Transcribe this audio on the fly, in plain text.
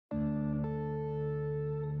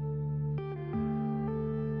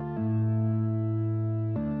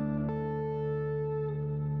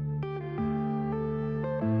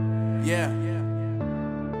Yeah.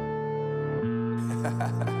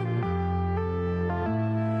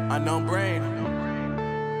 Unknown Brain,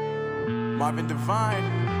 Marvin Divine.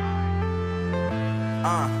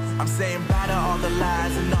 I'm saying bye to all the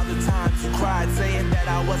lies and all the times you cried, saying that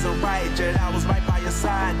I wasn't right, yet I was right by your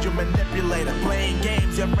side. You manipulator, playing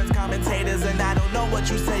games, your friends commentators, and I don't know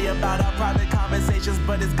what you say about our private conversations,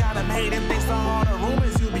 but it's got them hating. Thanks to all the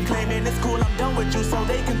rumors you be claiming, it's cool, I'm done with you, so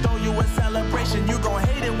they can throw you a celebration. You gon'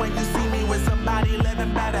 hate it when you see me with somebody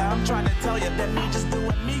living better. I'm trying to tell you that me just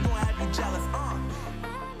doing me gon'